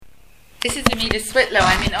This is Anita Switlow.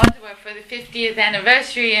 I'm in Ottawa for the 50th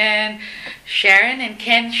anniversary, and Sharon and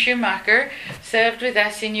Ken Schmucker served with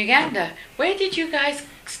us in Uganda. Where did you guys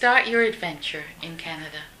start your adventure in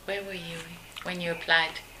Canada? Where were you when you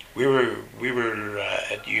applied? We were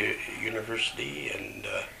at university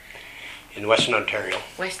in Western Ontario.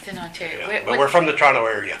 Western Ontario. Yeah. But we're from the Toronto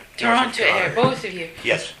area. Toronto area, both of you?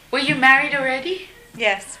 Yes. Were you married already?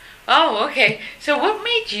 Yes. Oh, okay. So what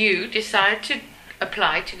made you decide to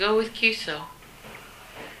apply to go with CUSO?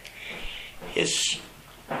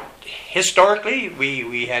 Historically,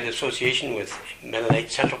 we had association with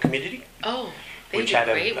Mennonite Central Community. Oh, they which did had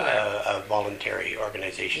great work. a voluntary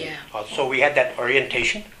organization. Yeah. So we had that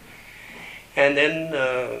orientation, and then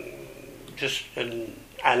just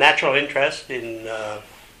a natural interest in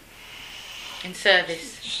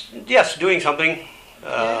service. Yes, doing something.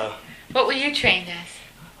 Yeah. What were you trained as?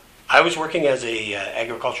 I was working as a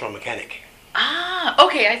agricultural mechanic. Ah,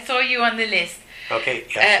 okay. I saw you on the list. Okay.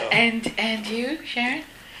 Yeah, and you, Sharon?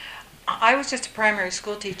 I was just a primary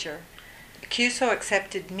school teacher. CUSO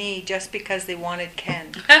accepted me just because they wanted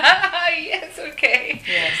Ken. Yes, okay.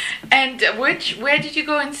 Yes. And where did you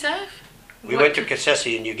go and serve? We went to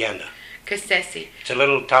Kasese in Uganda. Kasese. It's a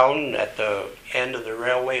little town at the end of the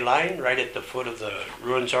railway line, right at the foot of the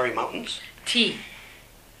Ruwenzori Mountains. Tea.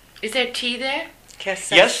 Is there tea there?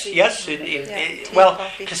 Kasese. Yes. Well,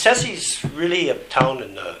 coffee. Kasese's really a town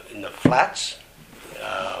in the flats.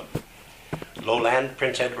 Lowland,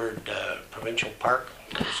 Prince Edward Provincial Park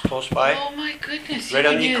is close by. Oh my goodness! Right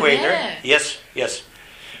on the equator. There. Yes.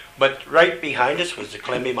 But right behind us was the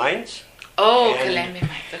Kalembe Mines. Oh, And Kalembe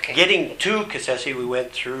Mines. Okay. Getting to Kasese, we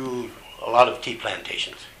went through a lot of tea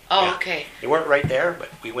plantations. Oh, Yeah. okay. They weren't right there, but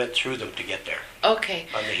we went through them to get there. Okay.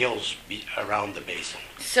 On the hills around the basin.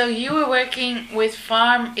 So you were working with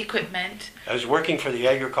farm equipment. I was working for the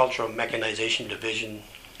Agricultural Mechanization Division.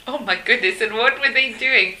 Oh my goodness! And what were they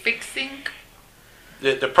doing? Fixing?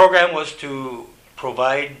 The program was to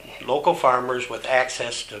provide local farmers with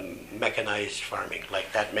access to mechanized farming.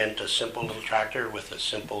 Like that meant a simple little tractor with a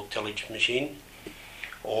simple tillage machine,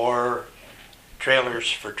 or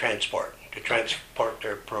trailers for transport, to transport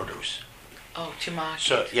their produce. Oh, to market.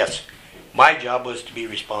 So yes, my job was to be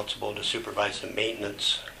responsible to supervise the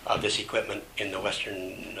maintenance of this equipment in the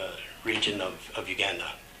western region of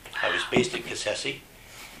Uganda. I was based in Kasese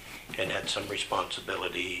and had some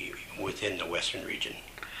responsibility within the western region.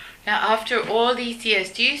 Now, after all these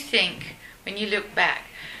years, do you think, when you look back,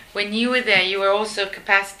 when you were there, you were also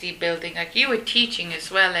capacity building, like you were teaching as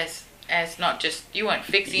well as not just, you weren't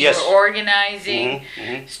fixing, Yes. you were organizing,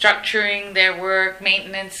 Mhm. structuring their work,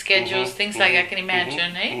 maintenance schedules, things like I can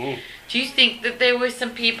imagine, eh? Do you think that there were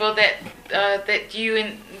some people that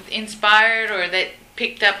you inspired or that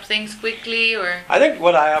picked up things quickly, or? I think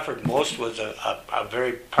what I offered most was a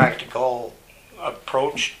very practical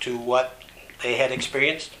approach to what they had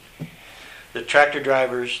experienced. The tractor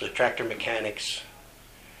drivers, the tractor mechanics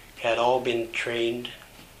had all been trained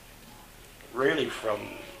really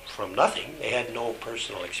from nothing. They had no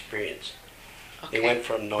personal experience. Okay. They went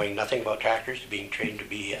from knowing nothing about tractors to being trained to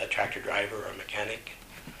be a tractor driver or a mechanic.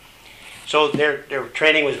 So their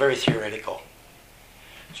training was very theoretical.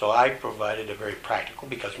 So I provided a very practical,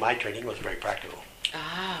 because my training was very practical.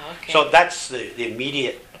 Ah, okay. So that's the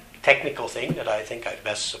immediate technical thing that I think I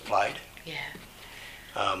best supplied. Yeah.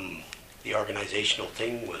 The organizational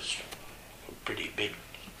thing was a pretty big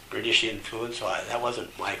British influence, so that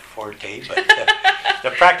wasn't my forte, but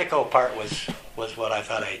the practical part was what I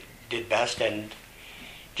thought I did best, and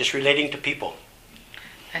just relating to people.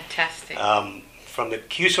 Fantastic. From the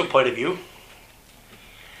CUSO point of view,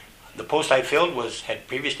 the post I filled had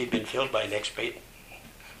previously been filled by an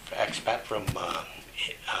expat from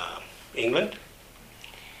England.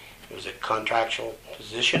 It was a contractual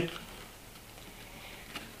position,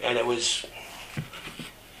 and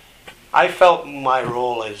I felt my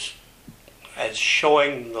role as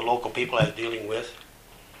showing the local people I was dealing with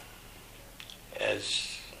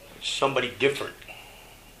as somebody different.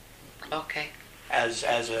 Okay. As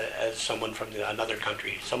someone from another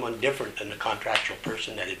country, someone different than the contractual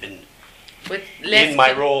person that had been With in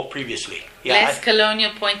my role previously. Yeah, less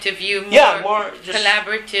colonial point of view, more just,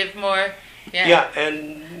 collaborative, more. Yeah. Yeah,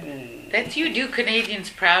 and That you do Canadians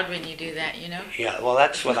proud when you do that, you know. yeah. Well,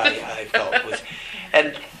 that's what I felt was,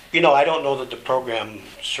 and I don't know that the program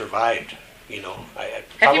survived.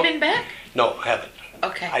 Have you been back? No, I haven't.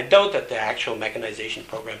 Okay. I doubt that the actual mechanization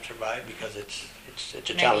program survived, because it's a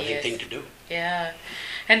challenging years. thing to do. Yeah.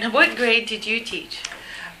 And what grade did you teach?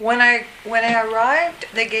 When I arrived,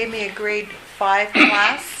 they gave me a grade 5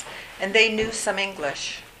 class, and they knew some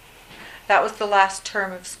English. That was the last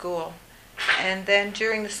term of school. And then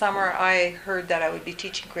during the summer, I heard that I would be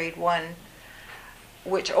teaching grade 1,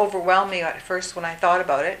 which overwhelmed me at first when I thought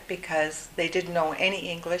about it, because they didn't know any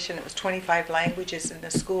English and it was 25 languages in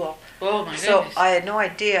the school. Oh my So goodness. I had no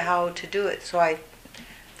idea how to do it. So I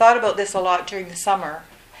thought about this a lot during the summer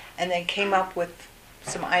and then came up with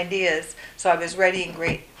some ideas. So I was ready and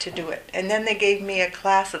great to do it. And then they gave me a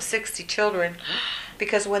class of 60 children,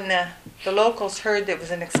 because when the locals heard there was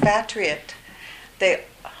an expatriate, a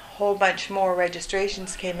whole bunch more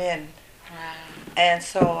registrations came in. Wow. And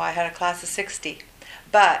so I had a class of 60.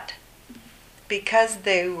 But because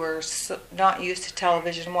they were not used to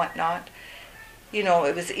television and whatnot,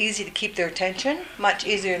 it was easy to keep their attention, much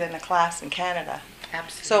easier than a class in Canada.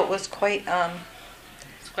 Absolutely. So it was quite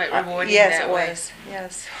It's quite rewarding yes, that it way. was.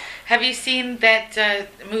 Yes. Have you seen that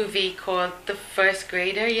movie called The First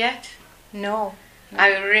Grader yet? No. I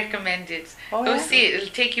would recommend it. Oh, Go yeah? see it.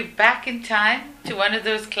 It'll take you back in time to one of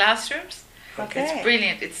those classrooms. Okay. It's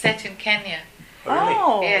brilliant. It's set in Kenya. Really?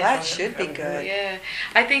 Oh, Yes. that should be good. Yeah,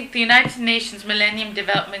 I think the United Nations Millennium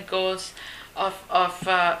Development Goals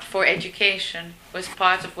for education was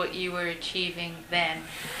part of what you were achieving then.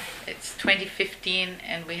 It's 2015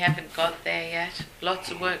 and we haven't got there yet. Lots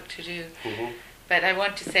of work to do. Mhm. But I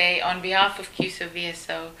want to say on behalf of QSO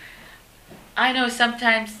VSO, I know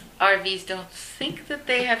sometimes RVs don't think that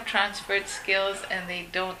they have transferred skills and they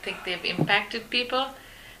don't think they've impacted people,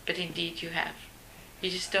 but indeed you have. You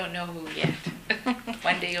just don't know who yet.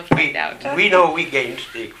 One day you'll find out. We know we gained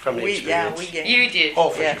from the experience. We gained. You did. Oh,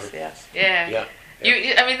 for Yes, sure. yes. Yeah.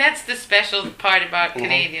 Yeah. I mean, that's the special part about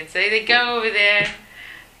Canadians. They go over there,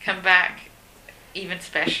 come back, even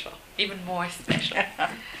special, even more special.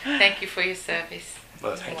 Thank you for your service.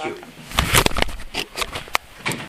 Well, thank you. Welcome.